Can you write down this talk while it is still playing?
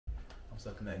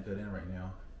sucking that good in right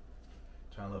now.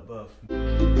 Trying to look buff. I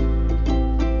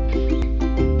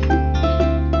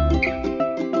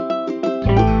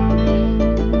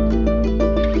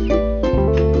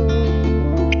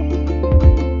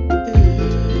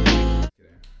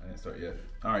didn't start yet.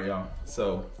 All right, y'all.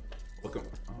 So, welcome.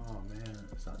 Oh man,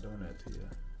 it's not doing that to you.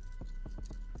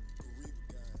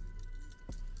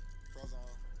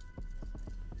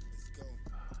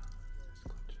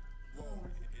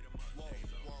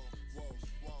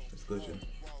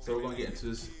 So we're gonna get into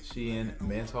this Shein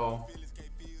men's haul.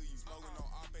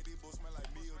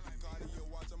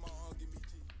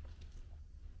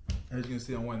 As you can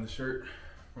see, I'm wearing the shirt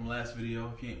from last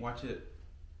video. If you ain't watch it,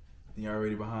 then you're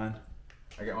already behind.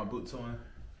 I got my boots on.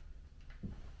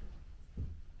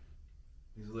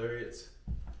 These lariats.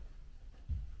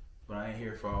 But I ain't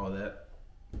here for all that.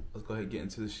 Let's go ahead and get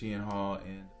into the Shein haul.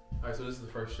 And alright, so this is the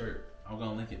first shirt. I'm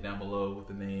gonna link it down below with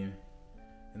the name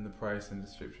and the price and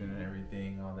description and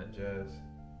everything, all that jazz.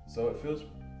 So it feels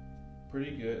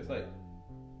pretty good. It's like,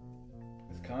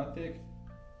 it's kind of thick.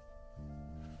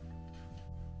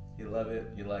 You love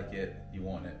it, you like it, you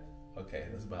want it. Okay,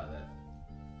 let's buy that.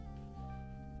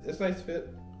 It's a nice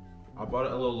fit. I bought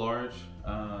it a little large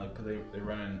because they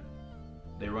run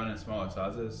in smaller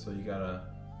sizes, so you gotta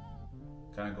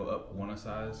kind of go up one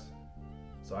size.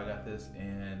 So I got this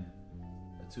in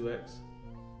a 2X.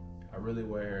 I really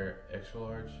wear extra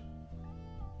large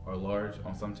or large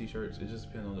on some t-shirts. It just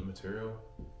depends on the material.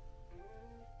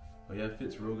 But yeah, it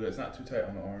fits real good. It's not too tight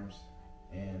on the arms.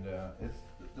 And it's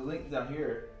the length down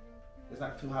here, it's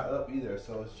not too high up either.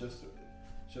 So it's just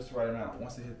the right amount.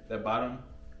 Once it hit that bottom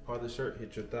part of the shirt,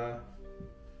 hit your thigh,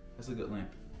 that's a good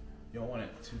length. You don't want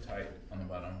it too tight on the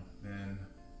bottom. Then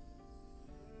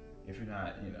if you're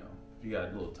not, you know, if you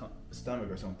got a little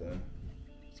stomach or something,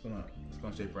 it's gonna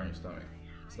shape around your stomach.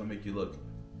 It's gonna make you look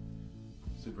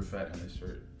super fat in this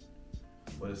shirt,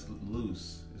 but it's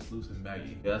loose. It's loose and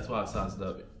baggy. Yeah, that's why I sized it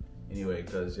up anyway,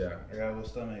 cause yeah, I got a little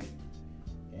stomach,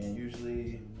 and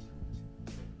usually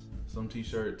some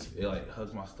t-shirts, it like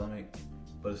hugs my stomach,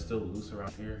 but it's still loose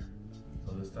around here.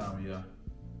 So this time, yeah,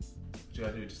 what you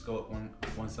gotta do is just go up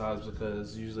one size,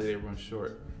 because usually they run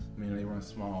short. I mean, they run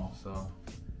small. So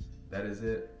that is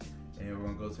it, and we're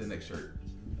gonna go to the next shirt.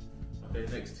 Okay,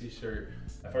 next t-shirt.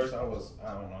 At first I don't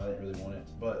know, I didn't really want it,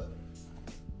 but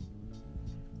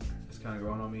it's kind of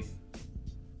growing on me.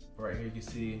 Right here you can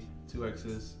see 2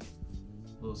 X's,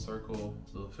 little circle,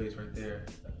 little face right there.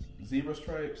 Zebra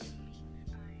stripes,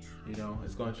 you know,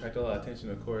 it's gonna attract a lot of attention,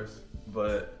 of course,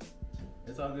 but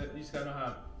it's all good. You just gotta know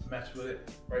how to match with it.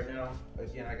 Right now,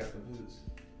 again, I got the boots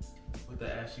with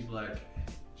the ashy black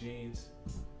jeans,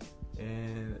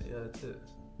 and yeah, that's it.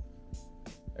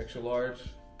 Extra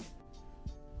large.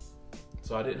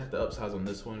 So I didn't have to upsize on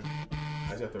this one. I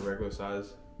just got the regular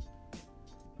size.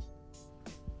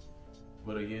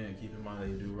 But again, keep in mind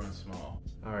they do run small.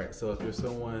 All right, so if you're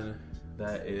someone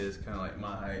that is kind of like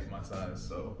my height, my size,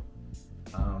 so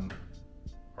I'm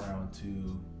around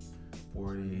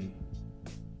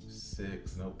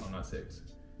 246. Nope, I'm not 6.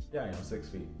 Yeah, I am 6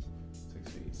 feet. 6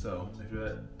 feet. So if you're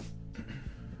that,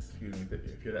 excuse me,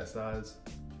 if you're that size,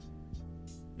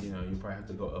 you know, you probably have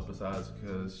to go up a size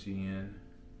because Shein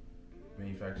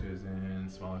manufacturers in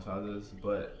smaller sizes.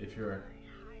 But if you're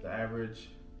the average,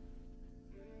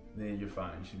 then you're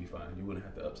fine. You should be fine. You wouldn't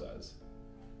have to upsize.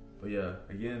 But yeah,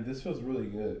 again, this feels really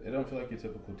good. It don't feel like your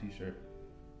typical t-shirt.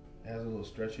 It has a little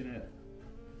stretch in it.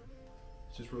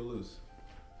 It's just real loose.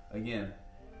 Again,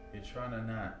 you're trying to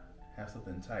not have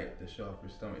something tight to show off your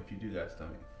stomach if you do got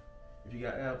stomach. If you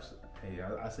got abs, hey,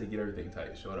 I say get everything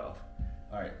tight, show it off.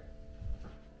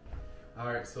 All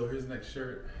right, so here's the next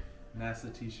shirt.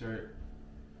 NASA t-shirt.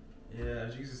 Yeah,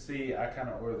 as you can see, I kind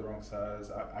of ordered the wrong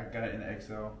size. I got it in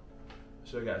XL. I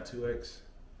should have got a 2X.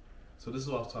 So this is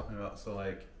what I was talking about. So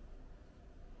like,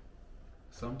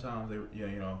 sometimes they,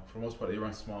 you know, for the most part they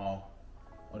run small.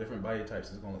 On different body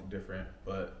types, it's gonna look different.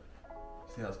 But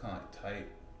see how it's kind of like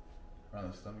tight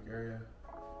around the stomach area.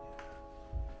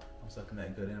 I'm sucking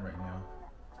that good in right now.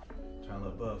 Trying to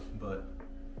look buff, but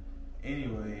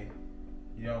anyway,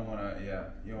 you don't wanna,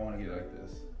 you don't wanna get it like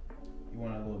this. You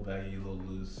want it a little baggy, a little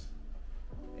loose.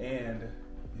 And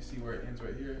you see where it ends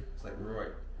right here? It's like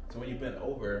right. So when you bend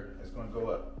over, it's gonna go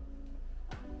up.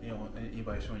 You don't want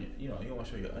anybody showing you, you know, you don't want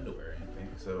to show your underwear or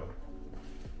anything. So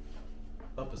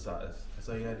up a size. That's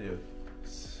all you gotta do.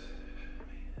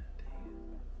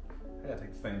 Man, I gotta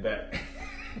take this thing back.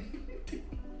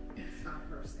 It's not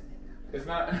person in that. It's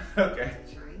not? Okay.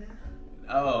 China?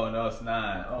 Oh, no, it's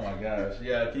not. Oh my gosh.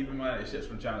 Yeah, keep in mind it shit's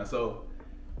from China. So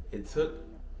it took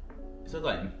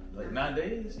like like 9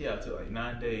 days. Yeah, it took like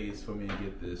 9 days for me to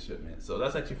get this shipment. So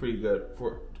that's actually pretty good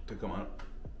to come on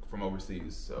from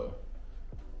overseas. So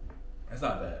it's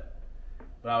not bad.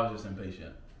 But I was just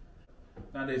impatient.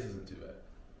 9 days isn't too bad.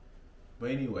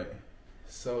 But anyway,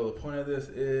 so the point of this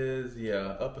is,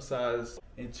 yeah, up a size.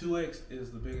 And 2X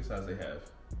is the biggest size they have.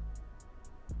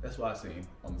 That's what I seen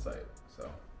on the site. So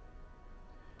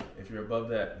if you're above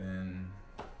that, then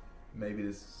maybe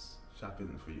this shop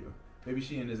isn't for you. Maybe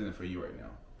Shein isn't for you right now.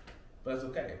 But that's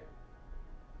okay.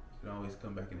 You can always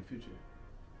come back in the future.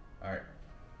 Alright.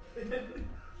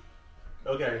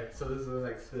 Okay, so this is the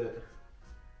next fit.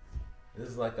 This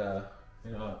is like a,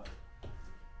 you know,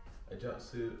 a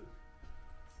jumpsuit.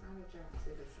 It's not a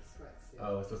jumpsuit, it's a sweatsuit.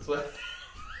 Oh, it's a sweat.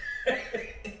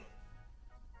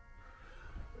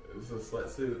 It's a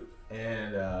sweatsuit,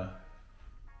 and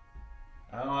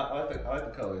I like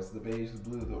the colors: the beige, the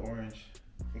blue, the orange.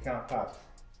 It kind of pops,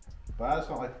 but I just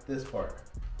don't like this part.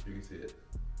 You can see it.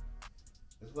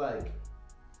 It's like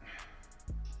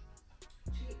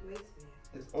cheap waistband.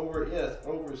 it's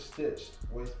over stitched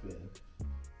waistband.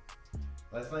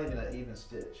 Like it's not even an even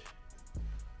stitch.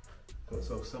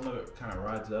 So some of it kind of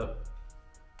rides up.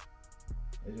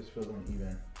 It just feels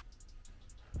uneven.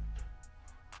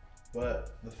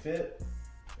 But the fit,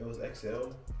 it was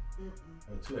XL.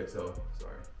 Or 2XL,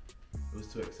 sorry. It was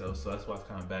 2XL, so that's why it's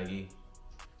kind of baggy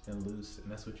and loose,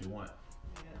 and that's what you want.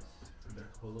 Yes. Back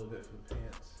up a little bit for the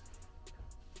pants.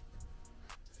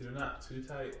 See, they're not too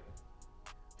tight.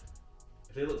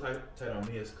 If they look tight on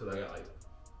me, it's because I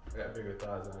got bigger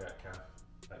thighs and I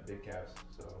got big calves,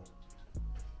 so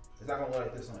it's not gonna look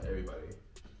like this on everybody.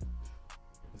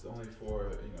 It's only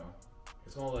for, you know,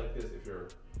 it's gonna look like this if you're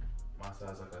my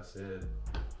size, like I said,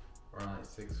 around like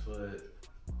 6 foot,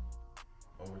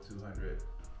 over 200.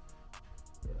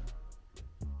 Yeah.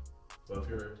 But if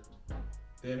you're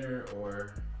thinner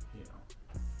or, you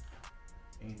know,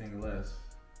 anything less,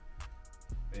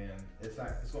 then it's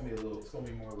gonna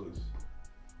be more loose.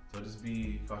 So just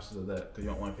be cautious of that, because you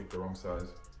don't want to pick the wrong size.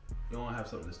 You don't want to have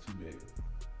something that's too big.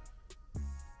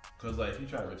 Because like if you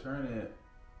try to return it,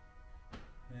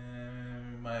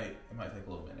 it might take a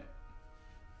little minute.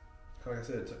 Like I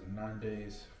said, it took 9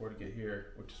 days for it to get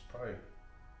here, which is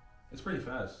it's pretty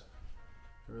fast.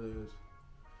 It really is.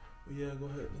 But yeah, go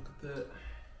ahead, look at that.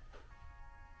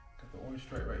 Got the orange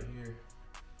stripe right here.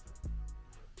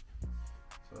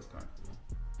 So that's kind of cool.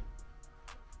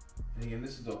 And again,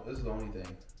 this is the only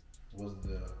thing, was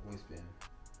the waistband.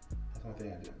 That's the only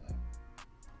thing I didn't like.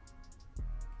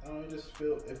 I don't know, it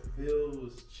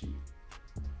feels cheap.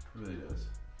 It really does.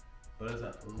 But it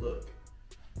doesn't look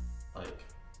like,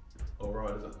 overall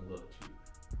it doesn't look cheap.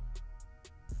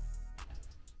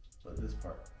 But this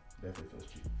part definitely feels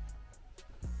cheap.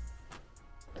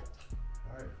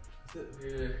 Alright, that's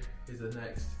it. Here's the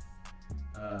next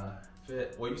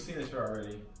fit. Well, you've seen this shirt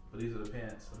already, but these are the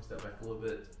pants. Let me step back a little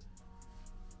bit.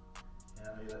 And I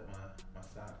know you like my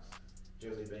socks.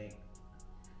 Jersey Bank.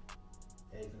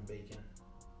 Eggs and bacon.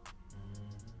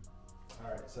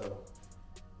 Alright, so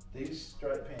these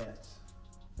striped pants.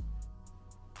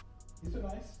 These are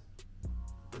nice.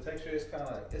 The texture is kind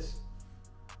of like,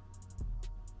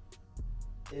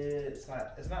 it's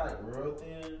not like real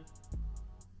thin,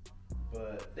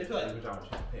 but they feel like pajama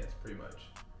pants pretty much.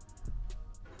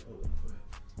 Oh, go ahead.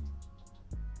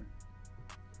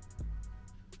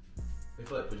 They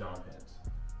feel like pajama pants.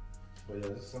 But yeah,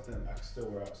 this is something I can still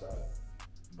wear outside.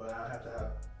 But I have to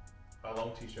have a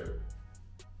long t-shirt.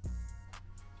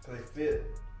 Cause they fit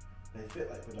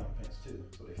like pajama pants too.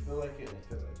 So they feel like it and they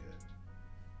fit like it.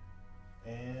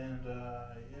 And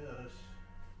yes,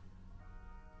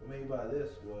 what made me buy this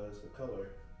was the color.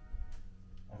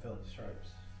 I'm feeling the stripes.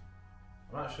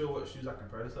 I'm not sure what shoes I can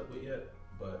pair this up with yet,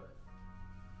 but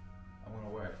I'm gonna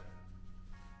wear it.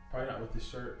 Probably not with this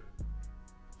shirt,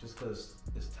 just cause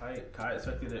it's tight. Kai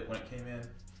expected it when it came in.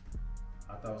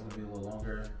 I thought it was gonna be a little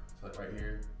longer. It's like right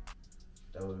here.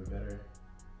 That would be better.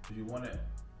 Cause you want it,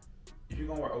 if you're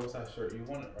gonna wear an oversized shirt, you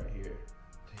want it right here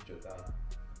to hit your thigh.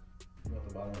 You want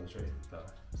the bottom of the shirt hit the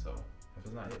thigh. So if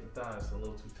it's not hitting the thigh, it's a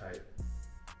little too tight.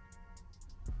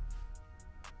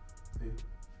 See?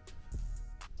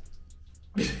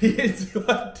 See what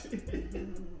I did?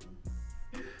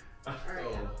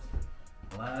 So,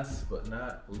 last but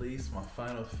not least, my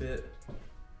final fit.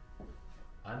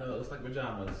 I know it looks like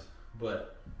pajamas,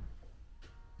 but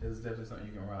it's definitely something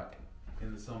you can rock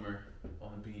in the summer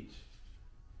on the beach.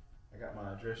 I got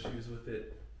my dress shoes with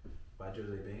it by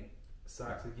Jersey Bank.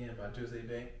 Socks again by Jersey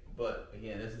Bank. But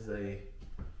again, this is a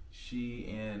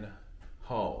Shein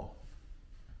haul.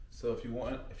 So if you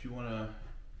wanna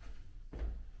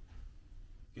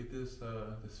get this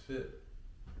this fit,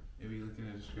 If you look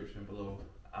in the description below,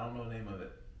 I don't know the name of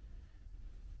it.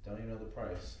 Don't even know the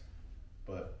price,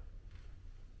 but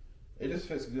it just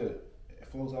fits good. It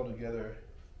flows all together.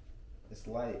 It's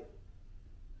light,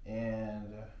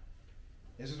 and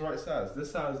it's just the right size. This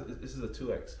is a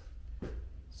 2X.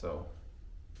 So,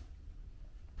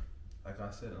 like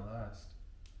I said in the last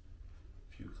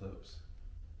few clips,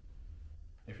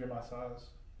 if you're my size,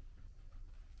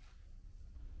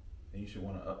 then you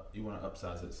want to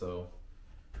upsize it. So,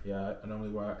 yeah, I normally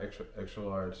wear extra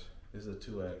large. This is a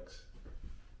 2X.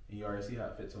 And you already see how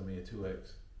it fits on me, a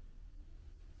 2X.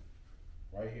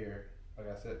 Right here, like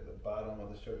I said, the bottom of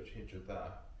the shirt hits your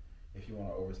thigh if you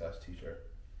want an oversized t-shirt.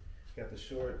 Got the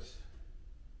shorts.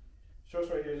 Shorts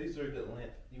right here, these are a good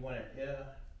length. You want it,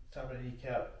 top of the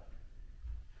kneecap.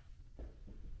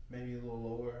 Maybe a little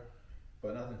lower,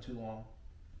 but nothing too long,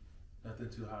 nothing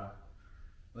too high.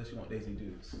 Unless you want Daisy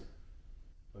Dukes.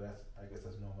 But I guess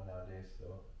that's normal nowadays, so.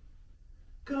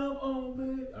 Come on,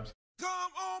 baby.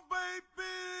 Come on, baby,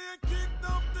 and kick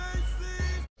them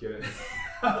daisies. Kidding.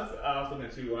 I was looking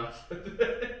at you watch.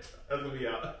 That's gonna be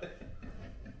out.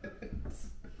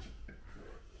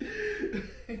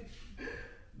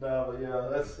 No, but yeah,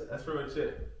 that's pretty much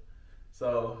it.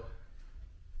 So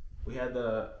we had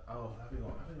the how we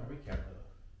gonna recap though?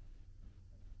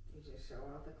 You just show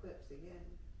all the clips again.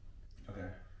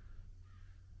 Okay.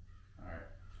 All right.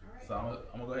 All right. So I'm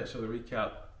gonna go ahead and show the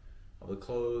recap of the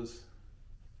clothes.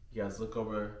 You guys look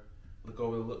over the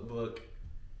lookbook,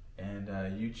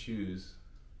 and you choose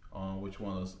on which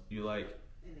one of those you like.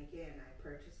 And again, I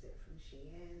purchased it from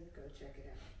Shein. Go check it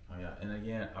out. Oh yeah, and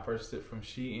again, I purchased it from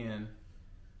Shein.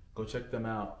 Go check them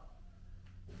out.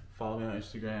 Follow me on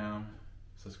Instagram.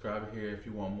 Subscribe here if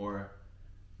you want more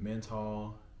men's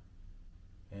haul.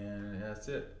 And that's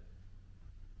it.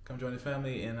 Come join the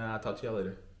family, and I'll talk to y'all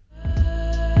later.